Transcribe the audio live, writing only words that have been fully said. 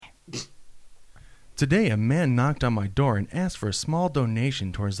Today, a man knocked on my door and asked for a small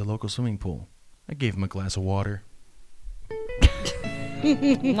donation towards the local swimming pool. I gave him a glass of water.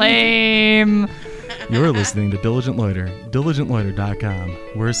 Lame. You're listening to Diligent Loiter, diligentloiter.com.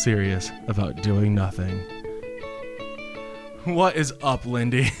 We're serious about doing nothing. What is up,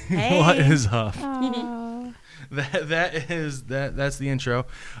 Lindy? Hey. What is up? Oh. That's the intro.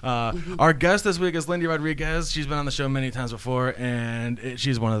 Our guest this week is Lindy Rodriguez. She's been on the show many times before, and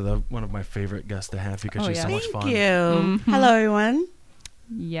she's one of my favorite guests to have because she's so much fun. Thank you. Mm-hmm. Hello, everyone.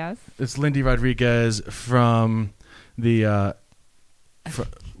 Yes. It's Lindy Rodriguez from the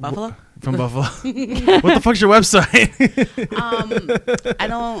Buffalo? From Buffalo. What the fuck's your website? I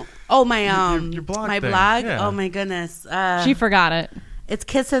don't. Oh, my your blog my thing. blog. Yeah. Oh my goodness. She forgot it. It's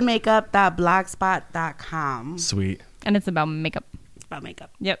kissandmakeup.blogspot.com. Sweet. And it's about makeup. It's about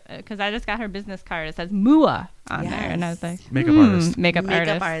makeup. Yep. Because I just got her business card. It says Mua on there. And I was like, Makeup artist. Makeup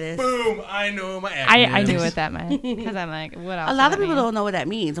Makeup artist. artist. Boom! I know my I knew what that meant. Because I'm like, what else? A lot does of that people mean? don't know what that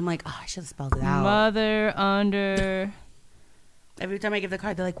means. I'm like, oh, I should have spelled it out. Mother under. Every time I give the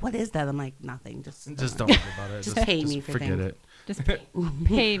card, they're like, what is that? I'm like, nothing. Just Just don't worry about it. Just pay me for forget things. it. Just pay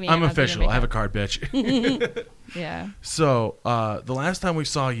me. I'm and I'll do the official. I have a makeup. card, bitch. Yeah. So, the last time we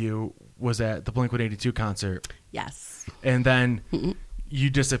saw you was at the Blink-182 concert, Yes. and then you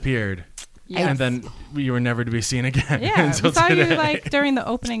disappeared, Yes. and then you were never to be seen again. Yeah. until We saw today. you like during the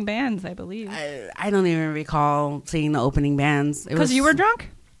opening bands, I believe. I don't even recall seeing the opening bands. Because you were drunk?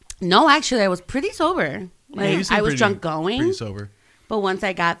 No, actually, I was pretty sober. Yeah, you Like, seem I was pretty- drunk pretty going, sober. but once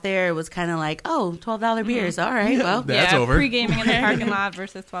I got there, it was kind of like, oh, $12 beers. All right, well. That's yeah, over. Pre-gaming in the parking lot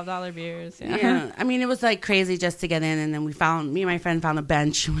versus $12 beers. Yeah. Yeah, I mean, it was like crazy just to get in, and then me and my friend found a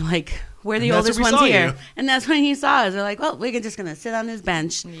bench, and we're like, we're the And that's oldest when we ones saw here. you. And that's when he saw us. We're like, well, we're just going to sit on this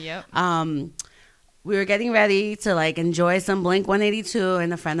bench. Yep. We were getting ready to like enjoy some Blink-182,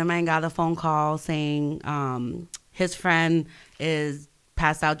 and a friend of mine got a phone call saying his friend is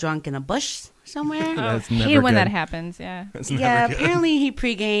passed out drunk in a bush somewhere. That's Hate never when good. that happens. Yeah. That's never Yeah, good. apparently he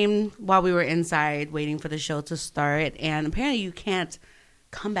pre-gamed while we were inside waiting for the show to start, and apparently you can't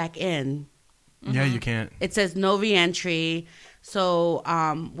come back in. Yeah, you can't. It says no re-entry, so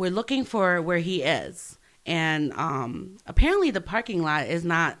we're looking for where he is, and apparently the parking lot is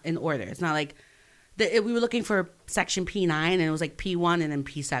not in order. It's not like we were looking for section P9, and it was like P1 and then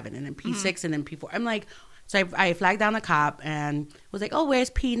P7 and then P6 and then P4. I'm like, so I flagged down a cop and was like, oh, where's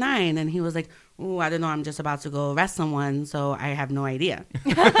P9? And he was like, oh, I don't know. I'm just about to go arrest someone, so I have no idea.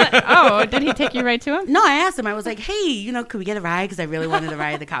 Oh, did he take you right to him? No, I asked him. I was like, hey, could we get a ride? Because I really wanted to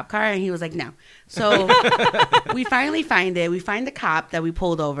ride the cop car. And he was like, no. So we finally find it. We find the cop that we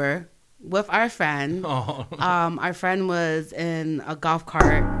pulled over with our friend. Oh. Our friend was in a golf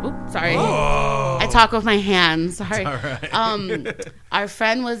cart. Oops, sorry. Oh. I talk with my hands. Sorry. All right. Our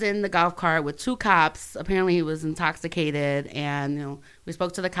friend was in the golf cart with two cops. Apparently, he was intoxicated, and we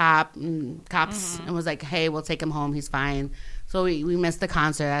spoke to the cops and was like, "Hey, we'll take him home. He's fine." So we missed the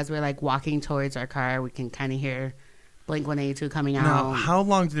concert. As we're like walking towards our car, we can kind of hear Blink-182 coming out. Now, how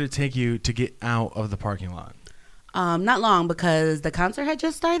long did it take you to get out of the parking lot? Not long, because the concert had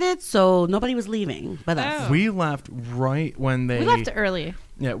just started, so nobody was leaving but us. Oh. We left right when they We left early.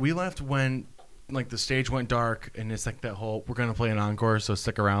 Yeah, we left when like the stage went dark, and it's like that whole we're gonna play an encore, so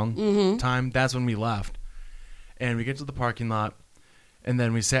stick around time. That's when we left, and we get to the parking lot, and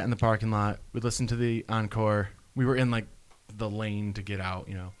then we sat in the parking lot. We listened to the encore. We were in like the lane to get out,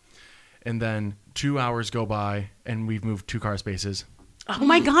 and then 2 hours go by, and we've moved 2 car spaces. Oh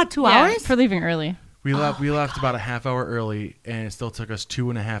my God, 2 Yeah, hours? for leaving early. We left about a half hour early, and it still took us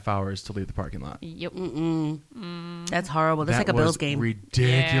 2.5 hours to leave the parking lot. Yep. That's horrible. That's That like a Bills was game.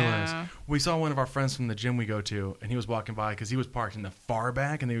 ridiculous. Yeah. We saw one of our friends from the gym we go to, and he was walking by because he was parked in the far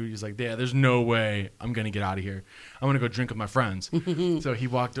back, and he was like, "Yeah, there's no way I'm gonna get out of here. I'm gonna go drink with my friends." So he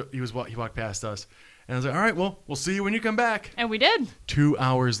walked past us, and I was like, "All right, well, we'll see you when you come back." And we did. 2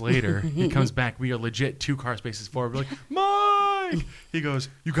 hours later, he comes back. We are legit 2 car spaces forward. We're like, "Mike!" He goes,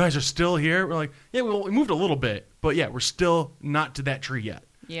 "You guys are still here?" We're like, "Yeah, we moved a little bit, but yeah, we're still not to that tree yet."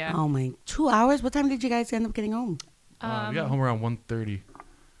 Yeah. Oh my, 2 hours? What time did you guys end up getting home? We got home around 1:30.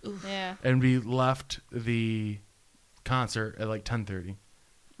 Yeah. And we left the concert at like 10:30.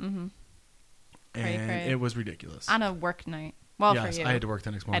 Mm-hmm. And Right. it was ridiculous. On a work night. Well, Yes, for you. I had to work the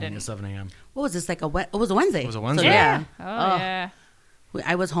next morning didn't. at 7 a.m. What was this, like it was a Wednesday? It was a Wednesday. So, Yeah. yeah. Oh, yeah.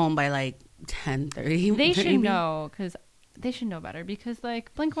 I was home by like 10:30. They should maybe. know, because they should know better. Because,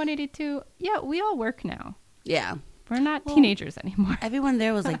 like, Blink-182, yeah, we all work now. Yeah. We're not Well, teenagers anymore. Everyone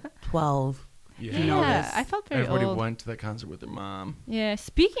there was like 12. Yeah. You know this. I felt very Everybody old. went to that concert with their mom. Yeah,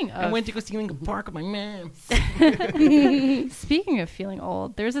 speaking of I went to go see Linkin Park with my mom. speaking of feeling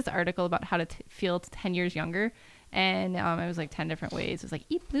old, there's this article about how to feel 10 years younger, and it was like 10 different ways. It was like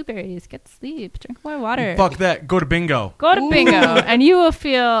eat blueberries, get sleep, drink more water, Fuck that. Go to bingo. go to bingo, and you will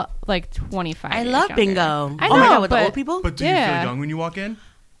feel like 25. I years love younger. bingo. I Oh my know, god, with the but- old people? But do you Yeah. feel young when you walk in?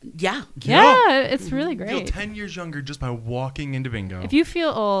 Yeah. Yeah, it's really You feel great. 10 years younger just by walking into bingo. If you feel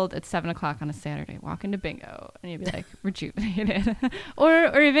old at 7 o'clock on a Saturday, walk into bingo and you'll be like rejuvenated.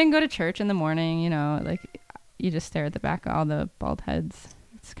 or even go to church in the morning, you know, like you just stare at the back of all the bald heads.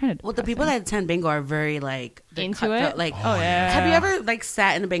 It's kind of Well, the people that attend bingo are very like they're Into cutthroat, it? Like, Oh, yeah. have you ever like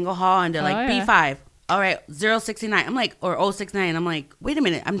sat in the bingo hall and they're like Oh, yeah. B5? All right, 069. I'm like, or 069. I'm like, wait a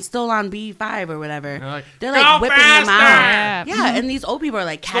minute, I'm still on B5 or whatever. They're like, They're "Go like whipping them out. faster!" Yeah, and these old people are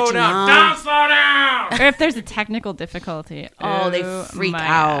like slow catching down. on. Don't slow down. or if there's a technical difficulty. Oh, they freak my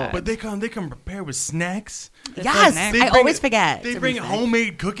out. God. But they come prepared with snacks. Yes, like They I bring always it- forget. They to bring be sick.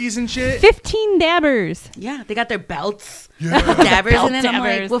 homemade cookies and shit. 15 dabbers. Yeah, they got their belts, Yeah. dabbers Belt in it. I'm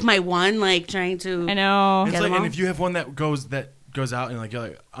like dabbers. with my one, like trying to. I know. It's Get like, them and all? if you have one that goes out and like you're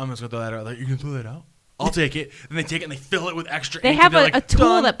like, I'm just gonna throw that out. Like, you can throw that out. I'll take it. Then they take it and they fill it with extra. They ink, have and a, they're like, a tool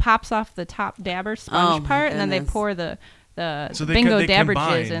 "Done." that pops off the top dabber sponge Oh, my part, and then they goodness. pour the So they bingo they dabber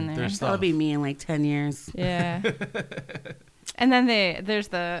combine jizz in there. their stuff. That'll be me in like 10 years. Yeah. And then there's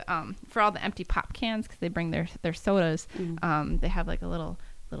the for all the empty pop cans because they bring their sodas. They have like a little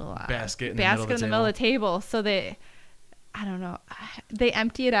Basket in the middle of the middle of the table. So they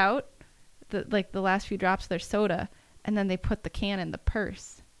empty it out, the last few drops of their soda, and then they put the can in the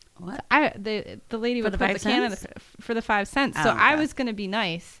purse. What? The lady For would the put 5 the can in cents? for the 5 cents. Oh, So I okay. was gonna be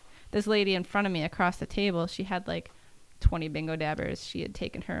nice. This lady in front of me across the table, she had like 20 bingo dabbers. She had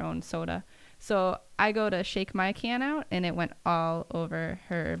taken her own soda. So I go to shake my can out, and it went all over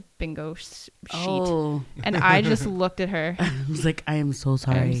her bingo sheet. Oh, And I just looked at her. I was like, I am so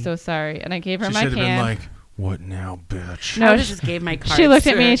sorry. I'm so sorry. And I gave her She my should have been can. like, "What now, bitch?" No, I would've just gave my card. she looked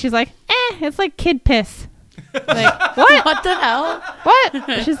at me and she's like, it's like kid piss. Like, what? What the hell?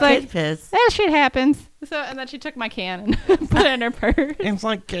 What? She's like, Kid piss. that shit happens. So, and then she took my can and put it in her purse. It's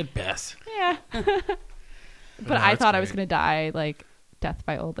like kid piss. Yeah. But no, I it's thought I was great. going to die, like, death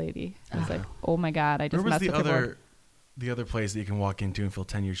by old lady. I was like, oh my God, I just Where was messed the with her board. the other place that you can walk into and feel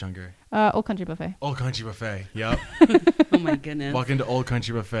 10 years younger? Old Country Buffet. Old Country Buffet. Yep. Oh my goodness. Walk into Old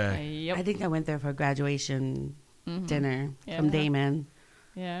Country Buffet. Yep. I think I went there for graduation Mhm. dinner Yeah. from Damon.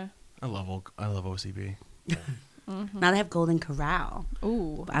 Yeah. I love OCB. Now they have Golden Corral.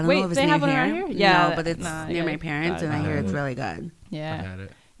 Ooh. I don't Wait, know if it's they near have one here. around here? Yeah. No, but it's nah, near yeah, my parents, and I hear it's really good. Yeah. I've had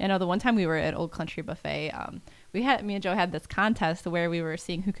it. I know the one time we were at Old Country Buffet, me and Joe had this contest where we were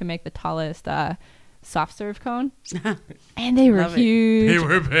seeing who could make the tallest soft serve cone, and they were Love it. huge. They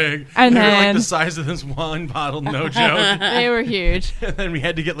were big. And they were like then- the size of this one bottle, no joke. They were huge. And then we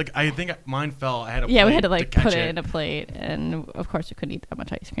had to get I think mine fell. I had a Yeah, we plate had to like catch put it in a plate, and of course we couldn't eat that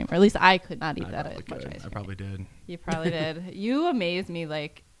much ice cream, or at least I could not eat I that probably much could. ice I cream. probably did. You probably did. You amaze me.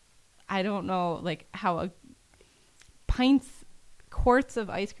 Like, I don't know, like how quarts of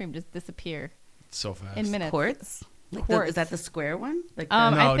ice cream just disappear So fast. in minutes. Quarts? Like Quarts. is that the square one? Like the-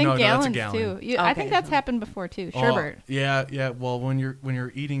 I think no, that's a gallons gallon. too. I Okay. think that's happened before too. Oh, Sherbert. yeah. Well, when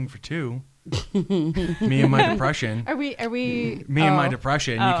you're eating for two, me and my depression. Are we? Me and my oh,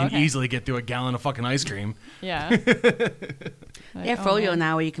 depression, you Oh, can okay. easily get through a gallon of fucking ice cream. Yeah. They have Oh, Froyo man.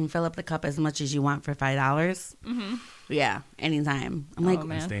 now where you can fill up the cup as much as you want for $5. Mm-hmm. Yeah, anytime. I'm like, Oh, It's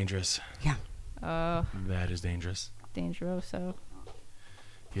man. dangerous. yeah. Oh, That is dangerous. dangeroso.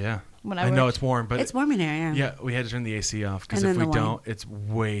 Yeah. When I know worked- it's warm, but It's warm in here, yeah. yeah, we had to turn the AC off because And if then we the wine. don't, it's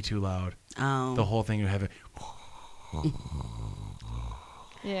way too loud. Oh. The whole thing you have it.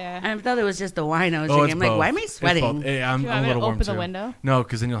 Yeah. I thought it was just the wine I was Oh, drinking. it's I'm like, both. why am I It's sweating? both. Yeah, I'm Do you a want me to little warm open too. the window? No,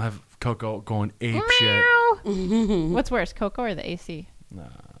 because then you'll have Coco going ape shit. What's worse, Coco or the AC?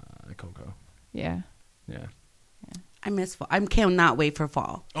 Coco. Yeah. Yeah. I miss fall. I cannot wait for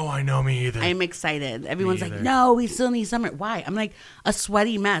fall. Oh, I know, me either. I'm excited. Everyone's like, either. no, we still need summer. Why? I'm like a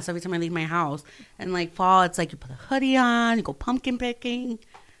sweaty mess every time I leave my house. And like fall, it's like you put a hoodie on, you go pumpkin picking,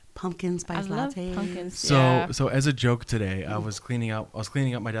 pumpkin spice I love latte. pumpkins. So, yeah. so as a joke today, I was cleaning up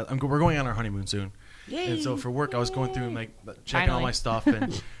my desk. We're going on our honeymoon soon, Yay. and so for work, I was going through and like checking all Finally. my stuff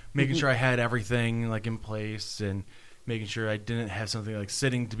and making sure I had everything like in place and making sure I didn't have something like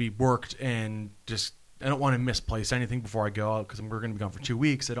sitting to be worked and just. I don't want to misplace anything before I go out because we're going to be gone for 2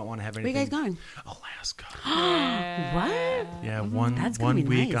 weeks. I don't want to have Where you anything. guys going? Alaska. What? Yeah, That's gonna one be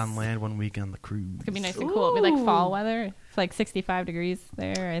week nice. on land, 1 week on the cruise. It's gonna be nice and cool. It'll be like Ooh. fall weather. It's like 65 degrees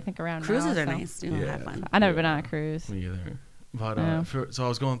there, I think, around Cruises now, are so. nice. You know, Yeah. have fun. I've never been on a cruise. Me either. But Yeah. so I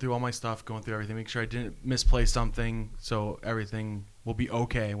was going through all my stuff, going through everything, make sure I didn't misplace something, so everything will be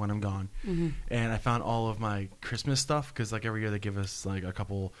okay when I'm gone. Mm-hmm. And I found all of my Christmas stuff because like every year they give us like a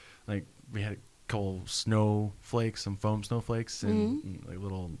couple, like we had a couple snowflakes, some foam snowflakes, and like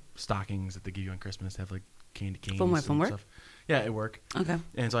little stockings that they give you on Christmas. They have like candy canes. From and work? stuff. Yeah, at work. Okay.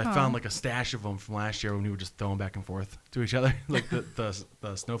 And so I found like a stash of them from last year when we would just throw them back and forth to each other, like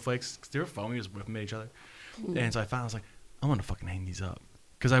the snowflakes. 'Cause they were foamy, just whip them at each other. And so I was like, I'm gonna fucking hang these up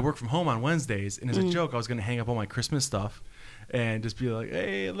because I work from home on Wednesdays, and as a joke, I was gonna hang up all my Christmas stuff and just be like,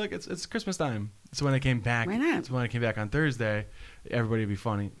 hey, look, it's Christmas time. So when I came back, Why not? so when I came back on Thursday, everybody would be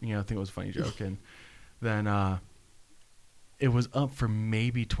funny, think it was a funny joke, and then it was up for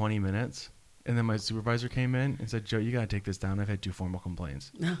maybe 20 minutes. And then my supervisor came in and said, Joe, you got to take this down. I've had 2 formal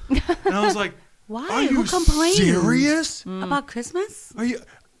complaints. And I was like, Why? Are Who you complains? serious? About Christmas? Are you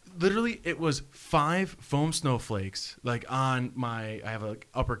literally? It was 5 foam snowflakes, like on I have a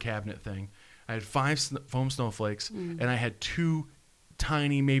upper cabinet thing. I had 5 foam snowflakes, and I had 2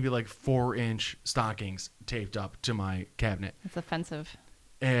 tiny, maybe like 4-inch stockings taped up to my cabinet. It's offensive.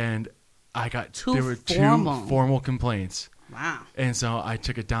 And I got There were 2 formal complaints. Wow. And so I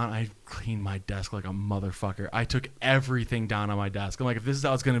took it down. I cleaned my desk like a motherfucker. I took everything down on my desk. I'm like, if this is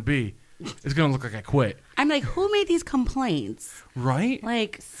how it's going to be, it's going to look like I quit. I'm like, who made these complaints? Right?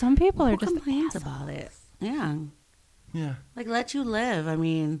 Like, Some people who are just complains assholes. about it? Yeah. Yeah. Like, let you live. I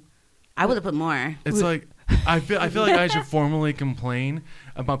mean, I would have put more. It's like, I feel like I should formally complain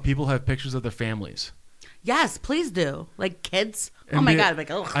about people who have pictures of their families. Yes, please do. Like kids. Oh And my be- God.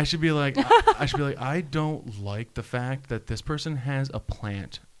 Like, oh. I should be like, I don't like the fact that this person has a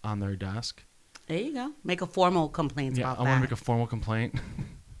plant on their desk. There you go. Make a formal complaint Yeah, about I that. want to make a formal complaint.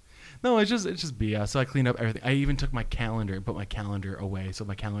 No, it's just BS. So I cleaned up everything. I even took my calendar and put my calendar away, so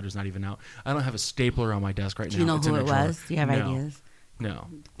my calendar's not even out. I don't have a stapler on my desk right Do now. you know It's who in a it drawer. was? Do you have No. ideas? No.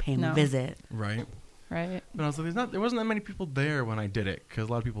 Pay him No. a visit. Right. Right. But I was like, there wasn't that many people there when I did it because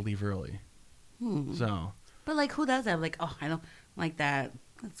a lot of people leave early. So But like, who does that? Like, oh, I don't like that.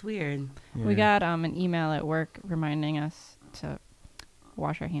 That's weird. We yeah. got an email at work reminding us to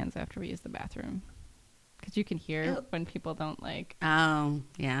wash our hands after we use the bathroom. Because you can hear Ew. when people don't like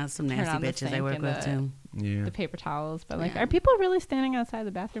Yeah, some Turn nasty on the bitches I sink work and with the- too. Yeah. the paper towels. But like, Yeah. are people really standing outside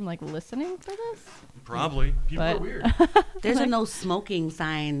the bathroom like listening for this? Probably. People But- are weird. There's a Like- no smoking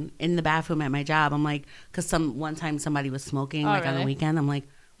sign in the bathroom at my job. I'm like, because one time somebody was smoking Oh, like on the really? weekend. I'm like,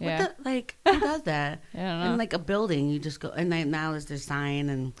 what Yeah. the like? Who does that? I don't know. In like a building, you just go, and then now there's their sign,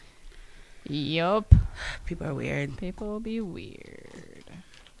 and Yup. people are weird. People be weird.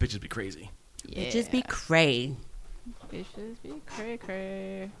 Bitches be crazy. Yeah. Just be cray. Bitches be cray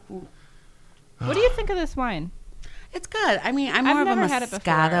cray. What do you think of this wine? It's good. I mean, I'm I've more of a never had it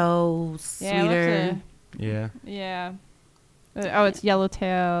before. Moscato, Yeah, sweeter. Yeah. Yeah. Oh, it's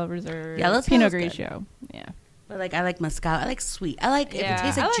Yellowtail Reserve. Yellowtail's Pinot good. Grigio. Yeah. But like, I like Moscato. I like sweet. I like if Yeah, it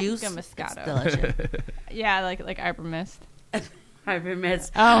tastes I like like juice. a It's Moscato. delicious. Yeah, I like Arbor Mist. I've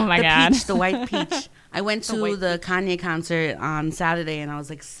missed. Oh my the god. peach, the white peach. I went The to white the Kanye concert on Saturday, and I was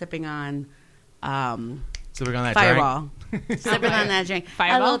like sipping on Sipping on that Fireball. Sipping on that drink. A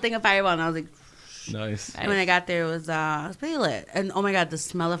Fireball? little thing of Fireball, and I was like, drink. Nice. and when I got there, it was pretty lit. And oh my god, the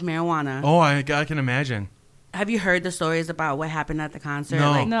smell of marijuana. Oh, I can imagine. Have you heard the stories about what happened at the concert?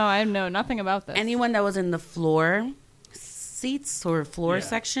 No. Like, No, I know nothing about this. anyone that was in the floor seats or floor Yeah,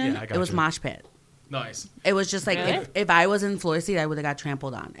 section, yeah, I it was gotcha. mosh pit. Nice. It was just like Really? if I was in floor seat, I would have got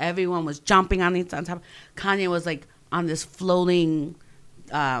trampled on. Everyone was jumping on top. Kanye was like on this floating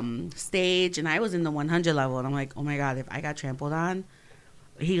stage, and I was in the 100 level, and I'm like, oh my god, if I got trampled on.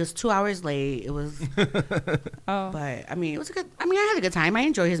 He was 2 hours late. It was, Oh, but I mean, it was a good. I mean, I had a good time. I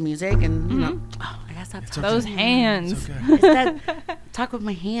enjoy his music, and you know, oh, I gotta stop talking. those hands. It's okay. It's that talk with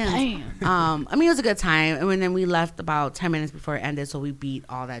my hands. I mean, it was a good time, and then we left about 10 minutes before it ended, so we beat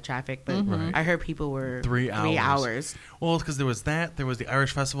all that traffic. But Right. I heard people were 3 3 hours. hours. Well, because there was the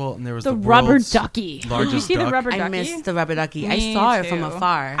Irish festival, and there was The the rubber world's ducky. Did you largest see the duck. rubber ducky? I missed the rubber ducky. I Me saw it from too.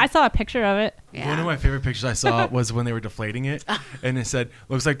 afar. I saw a picture of it. Yeah. One of my favorite pictures I saw was when they were deflating it, and it said,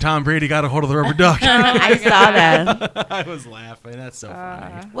 "Looks like Tom Brady got a hold of the rubber duck." I saw that. I was laughing. That's so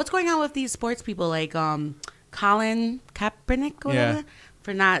funny. What's going on with these sports people like Colin Kaepernick or Yeah. whatever,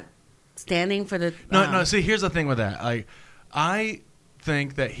 for not standing for the No. See, here's the thing with that. Like, I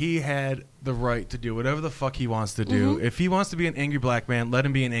think that he had the right to do whatever the fuck he wants to do. If he wants to be an angry black man, let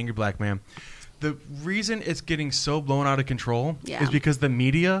him be an angry black man. the reason it's getting so blown out of control Yeah. is because the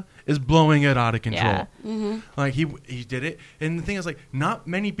media is blowing it out of control. Yeah. Like he did it, and the thing is, like, not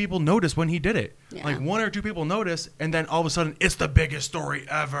many people notice when he did it. Yeah. Like 1 or 2 people notice, and then all of a sudden it's the biggest story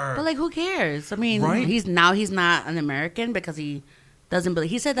ever. But like, who cares? I mean, Right? he's not an American because he doesn't believe.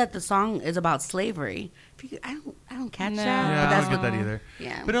 He said that the song is about slavery. I don't catch No. that. yeah, but I that's don't get that either.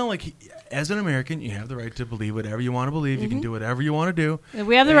 Yeah. But no, like as an American, you have the right to believe whatever you want to believe. You Mm-hmm. can do whatever you want to do.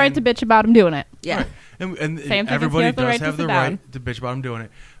 We have the right to bitch about him doing it. Yeah. Right. And Same thing as everybody he has the does right to have the sit down. right to bitch about him doing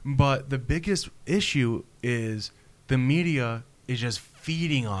it. But the biggest issue is the media is just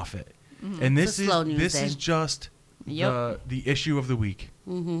feeding off it. And It's a slow news this day. is just Yep. the issue of the week.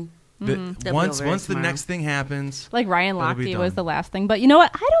 Mm-hmm. The, They'll be once over it the tomorrow. next thing happens, Like Ryan That'll be Lochte was done. the last thing, but you know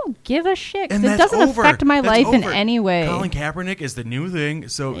what? I don't give a shit 'cause and it that's doesn't over. affect my That's life in over. any way. Colin Kaepernick is the new thing,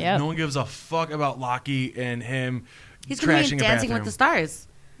 so Yep. no one gives a fuck about Lochte and him He's going to trashing be a at Dancing bathroom. with the Stars.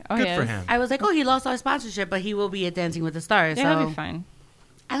 Oh, Good he for is. him. I was like, oh, he lost our sponsorship, but he will be at Dancing with the Stars. Yeah, he'll so be fine.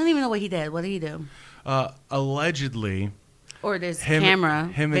 I don't even know what he did. What did he do? Allegedly, Or there's him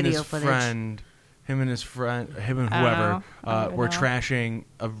camera and video his footage. friend, him and I don't whoever know. I don't even were know. trashing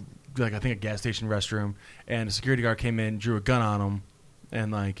I think a gas station restroom, and a security guard came in, drew a gun on him,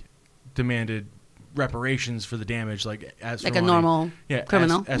 and like demanded reparations for the damage, like as Like for a money. normal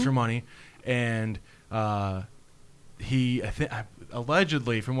criminal. as for money, and he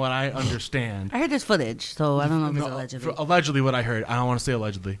allegedly, from what I understand. I heard there's footage, so I don't know if it's No, allegedly. allegedly, what I heard. I don't want to say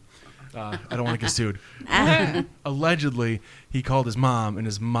allegedly. I don't want to get sued. Allegedly, he called his mom, and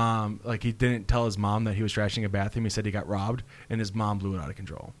his mom, like, he didn't tell his mom that he was trashing a bathroom. He said he got robbed, and his mom blew it out of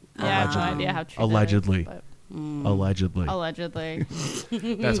control. Yeah, I have no Allegedly. idea how true Allegedly. that is, Allegedly. but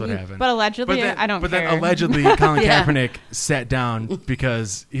allegedly. That's what happened. But allegedly, I don't but care. then allegedly, Colin Yeah. Kaepernick sat down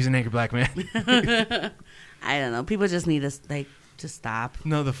because he's an angry black man. I don't know. People just need to just stop.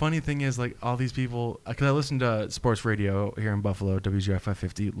 No, the funny thing is, like, all these people, because I listen to sports radio here in Buffalo, WGR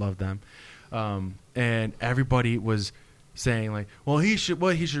 550, love them, and everybody was saying, like, well,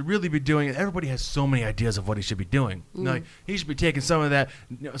 what he should really be doing. Everybody has so many ideas of what he should be doing. Like, he should be taking some of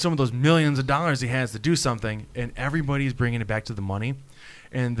those millions of dollars he has to do something, and everybody's bringing it back to the money.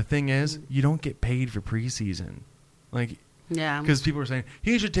 And the thing is, you don't get paid for preseason, like. Yeah. Because people were saying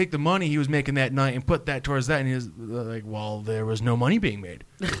he should take the money he was making that night and put that towards that, and he was like, "Well, there was no money being made,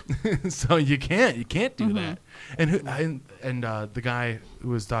 so you can't do that." And the guy who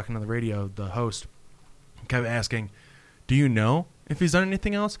was talking on the radio, the host, kept asking, "Do you know if he's done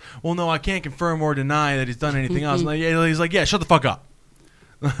anything else?" Well, no, I can't confirm or deny that he's done anything else. And he's like, "Yeah, shut the fuck up."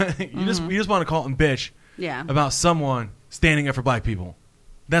 you just want to call him bitch Yeah. about someone standing up for black people.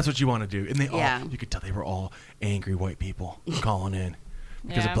 That's what you want to do. And Yeah. you could tell they were all angry white people calling in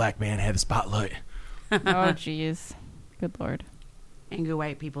because Yeah. a black man had the spotlight. Oh, jeez. Good Lord. Angry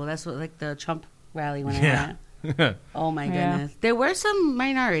white people. That's what, like, the Trump rally when I Yeah. went. Oh, my Yeah. goodness. There were some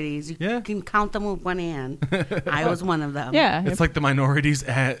minorities. You Yeah. can count them with one hand. I was one of them. Yeah. It's like the minorities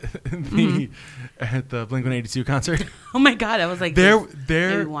at the Blink-182 concert. Oh, my God. I was like, There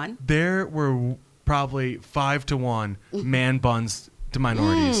maybe one? there were probably 5-1 man buns to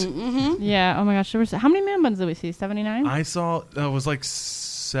minorities. Yeah. Oh my gosh. There was, how many man buns did we see? 79? I saw it was like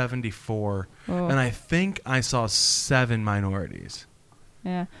 74, Oh. and I think I saw 7 minorities,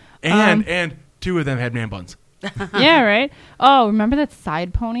 Yeah. and 2 of them had man buns. Yeah. Right. Oh, remember that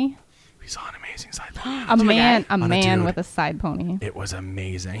side pony? We saw an amazing side pony. A man On a dude. with a side pony. It was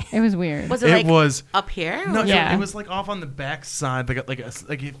amazing. It was weird. Was it, It like, was up here? no, Or- Yeah. it was like off on the back side, like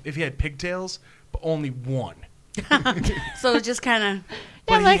if he had pigtails, but only one. So it just kind of...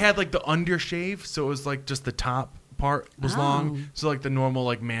 But like- he had like the undershave, so it was like just the top part was Oh. long, so like the normal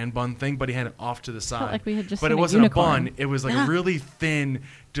like man bun thing. But he had it off to the side. like we had just but seen it a wasn't unicorn. a bun. It was like a really thin,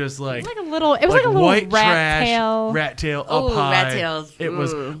 just like. It was like a little. It was like a little white rat trash tail. rat tail up Oh, high. rat tails. It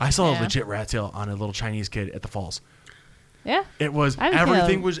was. Ooh. I saw a Yeah. legit rat tail on a little Chinese kid at the falls. Yeah. It was I haven't seen a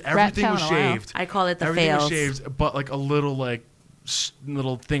everything was rat tail in a while. shaved. I call it the Everything fails. was shaved, but like a little like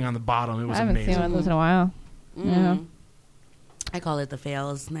little thing on the bottom. It was I haven't amazing. seen one of those in a while. Yeah. I call it the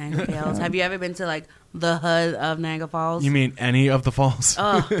fails, Niagara Falls. Have you ever been to, like, the hood of Niagara Falls? You mean any of the falls?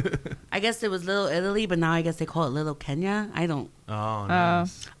 Oh, I guess it was Little Italy, but now I guess they call it Little Kenya. I don't. Oh,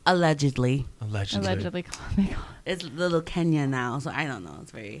 nice. Allegedly. Allegedly. Allegedly. They call It's Little Kenya now, so I don't know.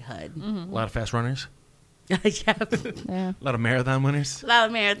 It's very hood. A lot of fast runners. Yeah. it. Yeah. A lot of marathon winners. A lot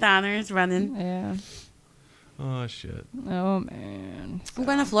of marathoners running. Yeah. Oh shit! Oh man. I'm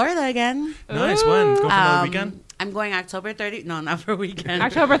going to Florida again. Nice. When? Go for another Um, weekend? I'm going October 30th. No, not for a weekend.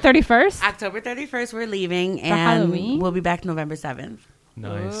 October 31st. October 31st, we're leaving, For and Halloween? we'll be back November 7th.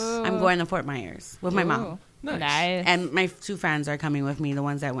 Nice. Ooh. I'm going to Fort Myers with my mom. Ooh. Nice. Nice. And my 2 friends are coming with me, the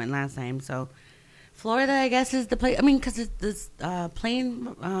ones that went last time. So Florida, I guess, is the place. I mean, because this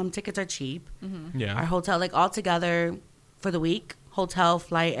plane tickets are cheap. Yeah. Our hotel, like all together for the week, hotel,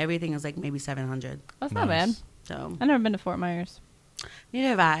 flight, everything is like maybe $700. That's not bad. Nice. So I've never been to Fort Myers. neither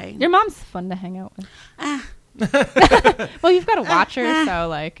have I. Your mom's fun to hang out with. Ah. Well, you've got a watcher, so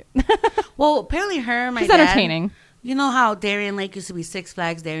like Well, apparently her and my she's dad. entertaining. You know how Darien Lake used to be Six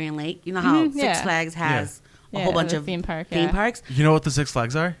Flags Darien Lake? You know how Mhm, yeah. Six Flags has a Yeah, whole bunch the of theme park, theme yeah. parks? You know what the Six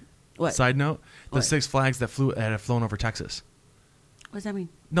Flags are? What? Side note: the What? Six Flags that have flown over Texas. What does that mean?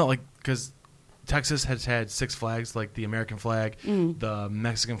 No, like because Texas has had Six Flags, like the American flag, the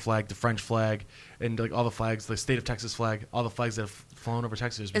Mexican flag, the French flag, and like all the flags, the state of Texas flag, all the flags that have flown over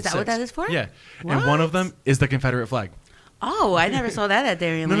Texas. Is that what that is for? Yeah, and one of them is the Confederate flag. Oh, I never saw that at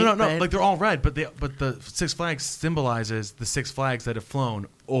Darien No, Lake. no, no, but- like they're all red, but the Six Flags symbolizes the Six Flags that have flown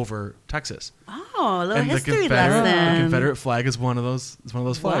over Texas. Oh, a little And history the lesson. Confederate flag is one of those. It's one of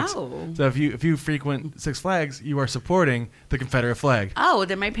those flags. Wow. So if you frequent Six Flags, you are supporting the Confederate flag. Oh,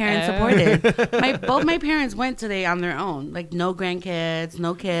 then my parents Oh. supported. Both my parents went today on their own. Like no grandkids,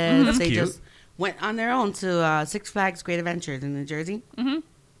 no kids. That's They cute. just went on their own to Six Flags Great Adventures in New Jersey. Mm-hmm.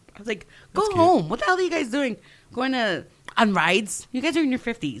 I was like, go That's cute. home. What the hell are you guys doing? Going on rides? You guys are in your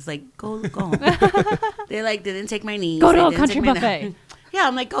 50s. Like, go home. They like didn't take my niece. Go to They a didn't country take my buffet. Yeah,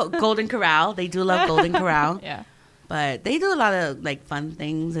 I'm like, Golden Corral. They do love Golden Corral. Yeah. But they do a lot of like fun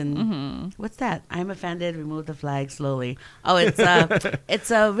things and Mm-hmm. what's that? I'm offended. Remove the flag slowly. Oh, it's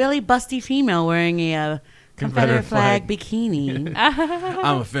a really busty female wearing a Confederate Confederate flag flag. bikini.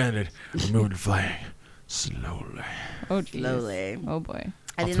 I'm offended. Remove the flag slowly. Oh, geez. Slowly. Oh boy.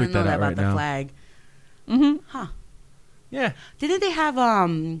 I I'll didn't tweet know that that out about right the now. flag. Mm-hmm. Huh? Yeah. Didn't they have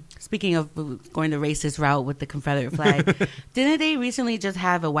speaking of going the racist route with the Confederate flag? Didn't they recently just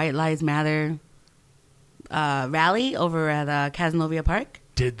have a White Lives Matter rally over at Casanova Park?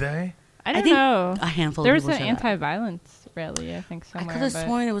 Did they? I don't think know. a handful There of was people an showed up. anti-violence rally, I think, I somewhere. could have but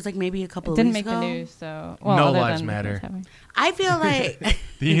sworn it was like maybe a couple it of didn't weeks make ago. the news, so No other lives than matter. what's happening. I feel like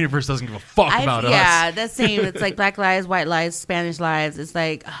The universe doesn't give a fuck about us. yeah, that's same. It's like Black lives, White lives, Spanish lives. It's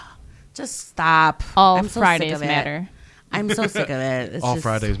like just stop. All I'm so sick Fridays of it. matter. I'm so sick of it. It's All just-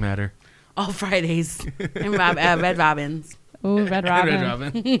 Fridays matter. All Fridays. And Red Robins. Ooh, Red Robin. Red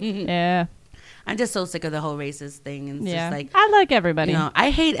Robin. Yeah. I'm just so sick of the whole racist thing. And it's Yeah. just like, I like everybody. you know,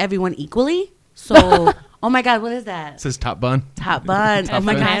 I hate everyone equally. So, oh my God, what is that? Says Top Bun. Top bun. Top Oh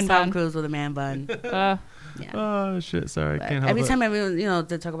my bun. God, Man Tom bun. Cruise with a man bun. Uh, Yeah. Oh shit! Sorry, But can't help every it. time everyone, you know,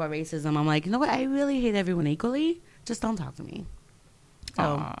 to talk about racism, I'm like, you know what? I really hate everyone equally. Just don't talk to me. So,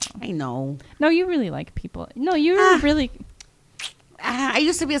 Aw. I know. no, you really like people. No, you Ah. really. I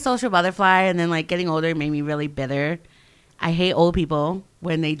used to be a social butterfly, and then like getting older made me really bitter. I hate old people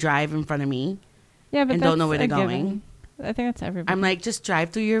when they drive in front of me. Yeah, but And don't know that's where a they're given. going. I think that's everybody. I'm like, just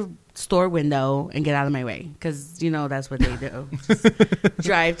drive through your store window and get out of my way, because you know that's what they do. Just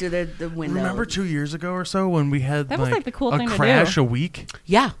drive through the window. Remember 2 years ago or so when we had That was, like, the cool a thing to crash do. a week?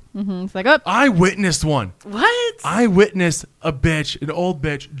 Yeah. Mm-hmm. It's like, oh, I witnessed one. What? I witnessed a bitch, an old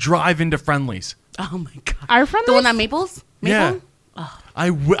bitch, drive into Friendlies. Oh my God. our friend. The one on Maples? Yeah. Maple? Oh.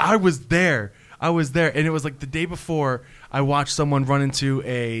 I was there. I was there, and it was like the day before. I watched someone run into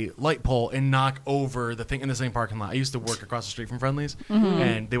a light pole and knock over the thing in the same parking lot. I used to work across the street from Friendlies,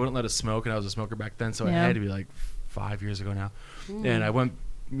 and they wouldn't let us smoke, and I was a smoker back then, so it Yeah. had to be like 5 years ago now. And I went.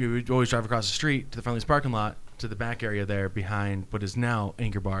 We would always drive across the street to the Friendlies parking lot to the back area there behind what is now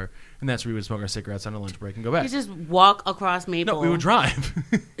Anchor Bar, and that's where we would smoke our cigarettes on a lunch break and go back. You just walk across Maple. No, we would drive.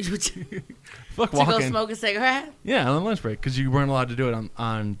 You would- to Fuck go walking. smoke a cigarette? Yeah, on a lunch break because you weren't allowed to do it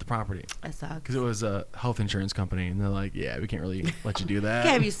on the property. That sucks. Because it was a health insurance company, and they're like, "Yeah, we can't really let you do that."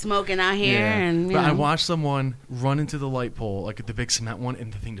 Can't have you smoking out here. Yeah. And, you But I know. watched someone run into the light pole, like the big cement one,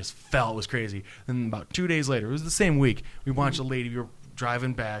 and the thing just fell. It was crazy. And about 2 days later, it was the same week, we watched a lady. We were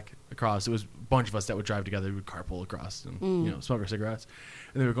driving back across. It was a bunch of us that would drive together. We would carpool across and smoke our cigarettes.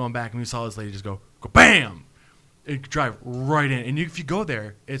 And they were going back, and we saw this lady just go bam. It could drive right in, and if you go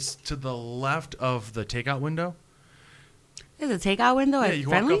there, it's to the left of the takeout window. There's a takeout window Yeah, at you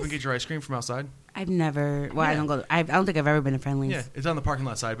can walk up Friendly's? and get your ice cream from outside. I've never. Well, I Yeah. don't go. I don't think I've ever been to Friendly's. Yeah, it's on the parking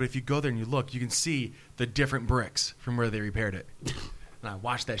lot side, but if you go there and you look, you can see the different bricks from where they repaired it. And I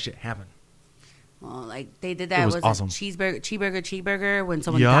watched that shit happen. Well, like they did that. It was was awesome. it cheeseburger when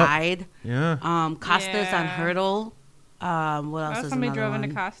someone Yup. died. Yeah. Costas on Yeah. Hurdle. What else is somebody another drove one?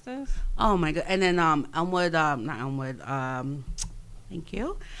 into Costas. Oh my god! And then Elmwood, not Elmwood. Thank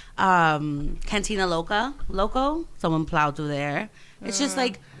you. Cantina Loco. Someone plowed through there. It's just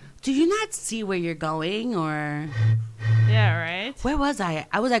like, do you not see where you're going, or Yeah, right. where was I?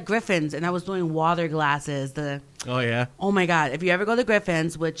 I was at Griffin's and I was doing water glasses. Oh yeah. Oh my God. If you ever go to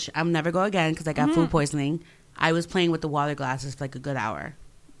Griffin's, which I'll never go again because I got food poisoning, I was playing with the water glasses for like a good hour.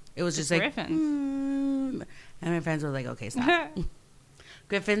 It was just like, Griffin's. and my friends were like, okay, stop.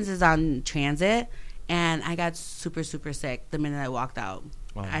 Griffin's is on Transit, and I got super, super sick the minute I walked out.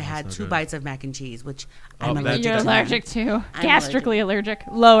 Oh, I that's had no 2 good. bites of mac and cheese, which Oh, I'm that- allergic You're to. allergic to. I'm Gastrically allergic.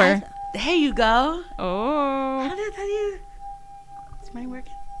 Lower. Here you go. Oh. How do you? Is mine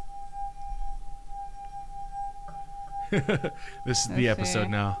working? This is the Let's episode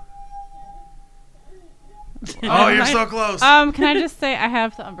see. now. Oh, Oh, you're my- so close. Can I just say I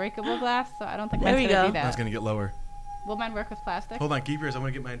have the unbreakable glass, so I don't think There mine's we gonna go. be That's that. gonna get lower. Will mine work with plastic? Hold on, keep yours. I'm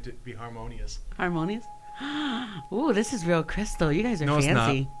gonna get mine to be harmonious. Harmonious. Ooh, this is real crystal. You guys are No, it's not.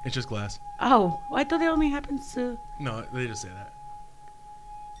 fancy. It's just glass. Oh, I thought it only happens to. No, they just say that.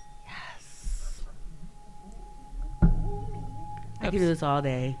 Yes. I could do this all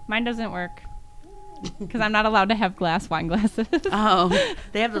day. Mine doesn't work because I'm not allowed to have glass wine glasses. Oh,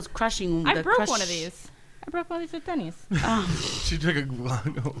 they have those crushing. I the broke crush- one of these. I broke one of these at Denny's. Oh, She took a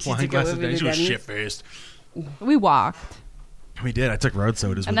wine took glass it of with Denny's. She the was Denny's? shit faced. We walked, We did. I took road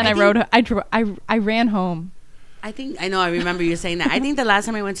sodas. and with then me. I ran home. I know. I remember you saying that. I think the last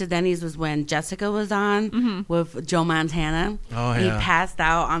time I went to Denny's was when Jessica was on with Joe Montana. Oh, And yeah. He passed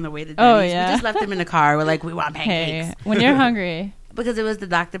out on the way to Denny's. Oh, yeah. We just left him in the car. We're like, we want pancakes. Hey, when you're hungry, Because it was the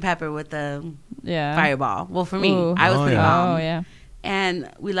Dr. Pepper with the yeah. Fireball. Well, for me, Ooh. I was Oh, the yeah. mom. Oh yeah. And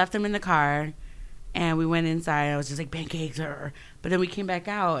we left him in the car, and we went inside. I was just like, pancakes, but then we came back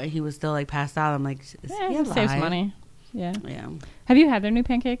out, and he was still like passed out. I'm like, is Yeah, he it saves alive? money. Yeah. Yeah. Have you had their new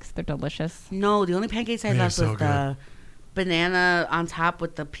pancakes? They're delicious. No, the only pancakes I They're left so was the banana on top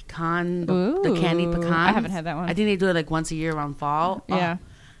with the pecan, the Ooh. candied pecans. I haven't had that one. I think they do it like once a year around fall. Oh, Yeah.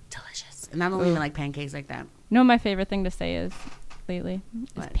 delicious. And I don't Ooh. even like pancakes like that. You know what my favorite thing to say is lately is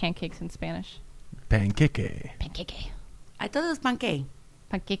What? pancakes in Spanish. Pancake. Pancake. I thought it was pancake.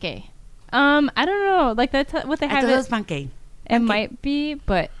 Pancake. I don't know. Like that's what they I have. thought it was pancake. It might be,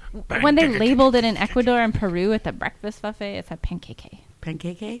 but when they Pancake. labeled it in Ecuador and Peru at the breakfast buffet, it said pancake.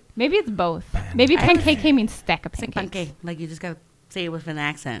 Pancake? Maybe it's both. Maybe pancake means stack of It's like pancakes. pancake. Like you just gotta say it with an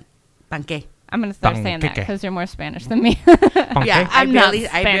accent. Pancake. I'm gonna start saying that Pancake. because you're more Spanish than me. Yeah, I'm not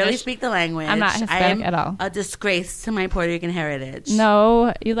I barely Spanish. speak the language. I'm not I Hispanic am at all. a disgrace to my Puerto Rican heritage.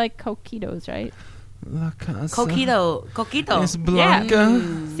 No, you like coquitos, right? La casa Coquito. es blanca.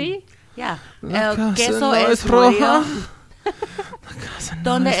 See? Yeah. La El casa queso no es es roja. rojo. La casa no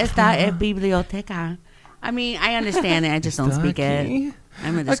 ¿Dónde es está roja. el biblioteca? I mean, I understand it. I just don't Está speak it. aquí.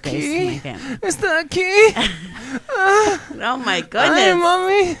 I'm a disgrace to my Aquí. family. Está aquí. Oh my Ay, goodness.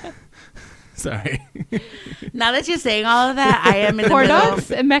 mommy. Sorry. Now that you're saying all of that, I am in the Corn middle.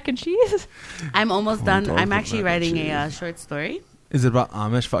 dogs and mac and cheese. I'm almost Corn done. dogs I'm with actually mac and writing a cheese. short story. Is it about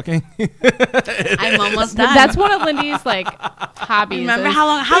Amish fucking? I'm almost done. That's one of Lindy's like hobbies. Remember is- how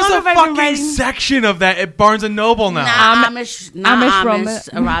long There's a have I been fucking writing? section of that at Barnes and Noble now. Not Am- Amish, not Amish Amish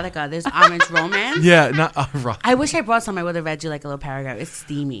erotica. There's Amish romance. Yeah, not rock. I wish I brought some. I would have read you like a little paragraph. It's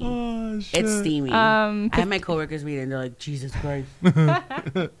steamy. Oh, shit. It's steamy. I have my coworkers read it and they're like, Jesus Christ.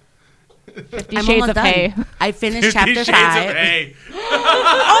 50 I'm Shades almost of done. Hay. I finished 50 chapter Shades 5. of Hay.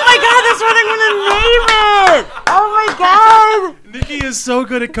 Oh my god, that's what I'm gonna name it! Oh my god! Nikki is so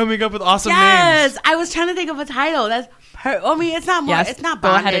good at coming up with awesome Yes! names. I was trying to think of a title. That's I mean, it's not more. Yes, It's not go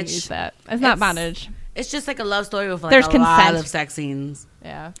bondage. ahead and use that. It's not It's- bondage. It's just like a love story with like There's a lot consent. of sex scenes.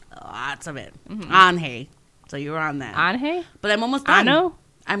 Yeah. Lots of it. On hay. So you were on that. Anje? But I'm almost done. Ano?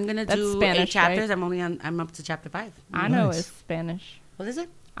 I'm gonna That's do Spanish, 8 chapters. right? I'm up to chapter 5. Ano Nice. is Spanish. What is it?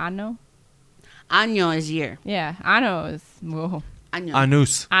 Ano? Año is year. Yeah. Ano is. Whoa. Año.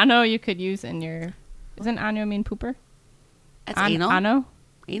 Anus. Ano you could use in your. Doesn't ano mean pooper? That's anal. Ano?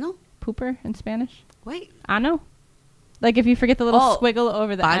 Anal? Pooper in Spanish? Wait. Ano? Like if you forget the little Oh, squiggle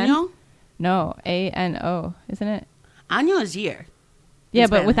over the N. Baño? No. A-N-O. Isn't it? Año is year. Yeah,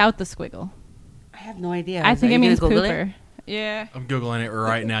 but Spanish. without the squiggle. I have no idea. I think Are it you means gonna Google pooper. Yeah. I'm Googling it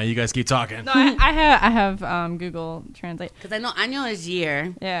right now. You guys keep talking. No, I have Google Translate. Because I know año is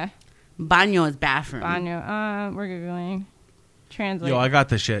year. Yeah. Baño is bathroom. Baño. We're Googling. Translate. Yo, I got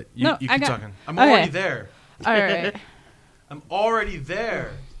this shit. You, No, you I keep got- talking. I'm okay. already there. All right. I'm already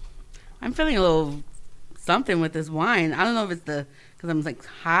there. I'm feeling a little something with this wine. I don't know if it's because I'm like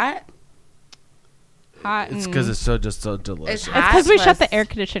hot. Hot. It's and- because it's so delicious. It's It's hot. because we shut plus- the air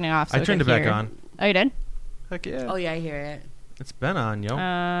conditioning off. So I we turned it could back hear. on. Oh, you did? Heck yeah. Oh yeah, I hear it. It's been on, yo.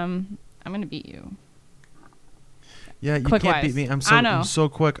 I'm gonna beat you. yeah, you quick can't wise. beat me. I'm Ano. so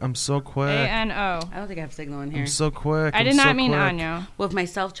quick. I'm so quick. A-N-O. I don't think I have signal in here. I'm so quick. I did I'm not so mean quick. Año. With my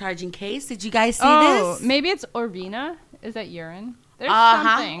self-charging case, did you guys see Oh, this? maybe it's Orvina. Is that urine? There's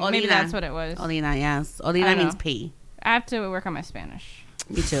Uh-huh. something. Maybe Olina. that's what it was. Olina, yes. I Olina don't means know. pee. I have to work on my Spanish.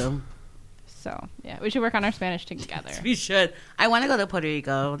 Me too. So, yeah, we should work on our Spanish together. We should. I want to go to Puerto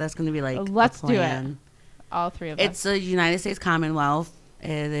Rico. That's going to be like Let's a do it. plan. All three of us. It's a United States Commonwealth.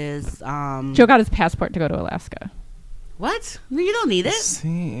 It is. Joe got his passport to go to Alaska. What? You don't need it.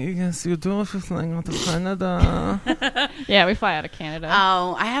 See, yes, you do if you're flying out of Canada. Yeah, we fly out of Canada.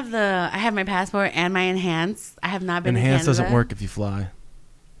 Oh, I have my passport and my enhanced. I have not been Enhanced to Canada. doesn't work if you fly.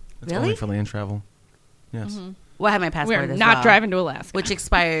 It's Really? only for land travel. Yes. Mm-hmm. Well, I have my passport We're as not well, driving to Alaska. which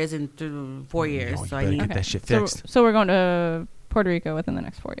expires in 4 years. Oh, you so I better need. get that shit So, fixed. so we're going to Puerto Rico within the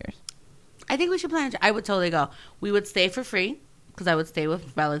next 4 years. I think we should plan. I would totally go. We would stay for free because I would stay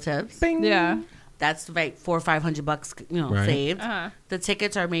with relatives. Bing. Yeah. That's like $400 or $500, Right. saved. Uh-huh. The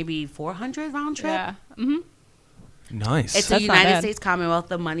tickets are maybe 400 round trip. Yeah. Mm-hmm. Nice. It's That's a not United bad. States Commonwealth.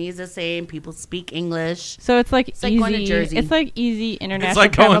 The money is the same. People speak English. So it's like like easy. going to Jersey. It's like easy international. It's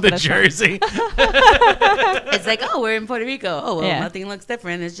like travel, going to but it's not- Jersey. It's like, oh, we're in Puerto Rico. Oh, well, Yeah. nothing looks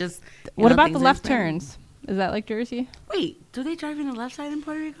different. It's just. you What know, about things the are left different. turns? Is that like Jersey? Wait, do they drive in the left side in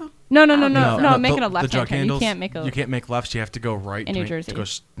Puerto Rico? No, No, making the a left jug turn. You handles, can't make a. You can't make lefts. You have to go right In to New make, Jersey. to go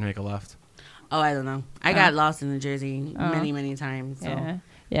make a left. Oh, I don't know. I got lost in New Jersey Oh. many times. So. Yeah.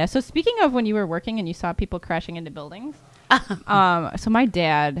 Yeah. So speaking of when you were working and you saw people crashing into buildings, so my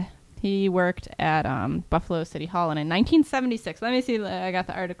dad, he worked at Buffalo City Hall, and in 1976, let me see, I got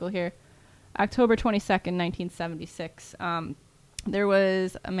the article here, October 22nd, 1976, there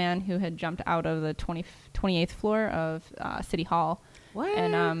was a man who had jumped out of the 28th floor of City Hall. What?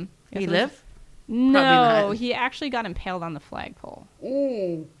 And he live? No, not. he actually got impaled on the flagpole.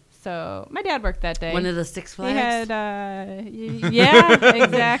 Ooh. So my dad worked that day. One of the Six He Flags. had, yeah,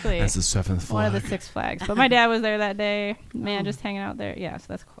 exactly. That's the seventh flag. One of the Six Flags. But my dad was there that day. Man, just hanging out there. Yeah, so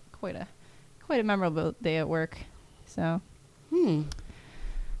that's quite a memorable day at work. So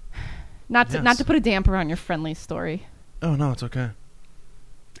not to put a damper on your friendly story. Oh no, it's okay.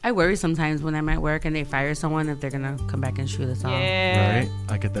 I worry sometimes when I'm at work and they fire someone if they're gonna come back and shoot us all. Yeah. Right?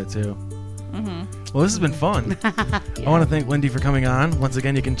 I get that too. Mm-hmm. Well, this has been fun. I want to thank Lindy for coming on. Once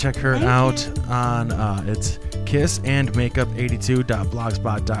again, you can check her out on it's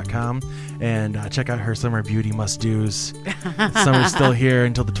kissandmakeup82.blogspot.com and check out her summer beauty must-dos. Summer's still here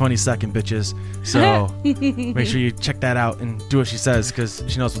until the 22nd, bitches. So make sure you check that out and do what she says because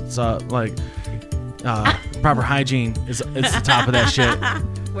she knows what's like. Proper hygiene is the top of that shit.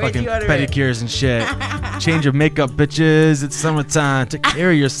 Where'd Fucking you order pedicures and shit. Change your makeup, bitches. It's summertime. Take care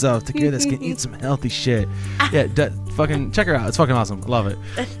of yourself. Take care of that skin. Eat some healthy shit. Yeah, fucking check her out. It's fucking awesome. I love it.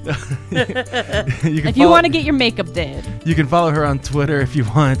 If you want to get your makeup did. you can follow her on Twitter if you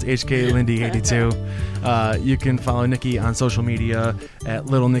want. HKLindy82. You can follow Nikki on social media at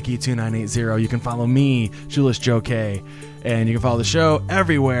LittleNikki2980. You can follow me, Julius Joe K. And you can follow the show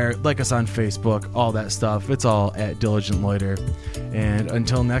everywhere. Like us on Facebook, all that stuff. It's all at Diligent Loiter. And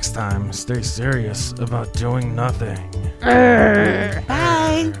until next time, stay serious about doing nothing.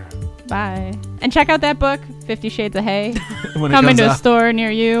 Bye. Bye. And check out that book, 50 Shades of Hay. When it Coming comes to a out, store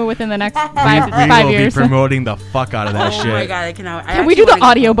near you within the next we five will years. be promoting the fuck out of that Oh shit. my god, I cannot. Can we do the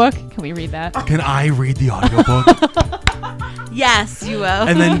audiobook? Can we read that? Can I read the audiobook? Yes, you will.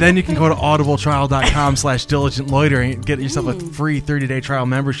 And then you can go to audibletrial.com/diligentloiter and get yourself a free 30-day trial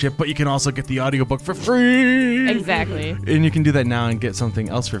membership, but you can also get the audiobook for free. Exactly. And you can do that now and get something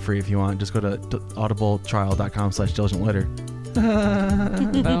else for free if you want. Just go to audibletrial.com/diligentloiter.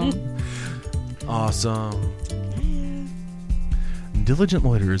 Boom. Awesome. Diligent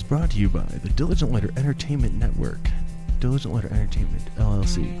Loiter is brought to you by the Diligent Loiter Entertainment Network. Diligent Loiter Entertainment,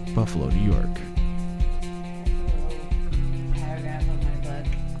 LLC, Buffalo, New York. Paragraph of my book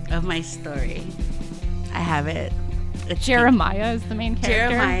of my story. I have it. It's Jeremiah is the main character.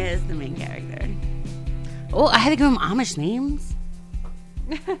 Jeremiah is the main character. Oh, I had to give him Amish names.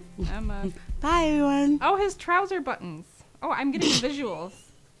 Bye, everyone. Oh, his trouser buttons. Oh, I'm getting visuals.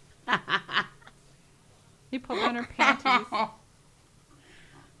 He pulled on her panties.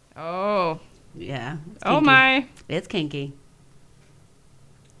 Oh. Yeah. it's Oh, kinky. my. It's kinky.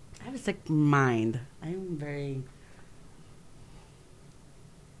 I have a sick mind. I'm very.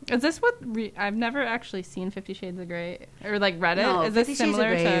 Is this what... I've never actually seen 50 Shades of Grey. Or, like, read it. No, Is this 50 Shades of similar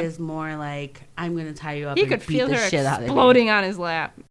Grey to... is more like I'm gonna tie you up He and could beat feel the her shit out of you. exploding on his lap.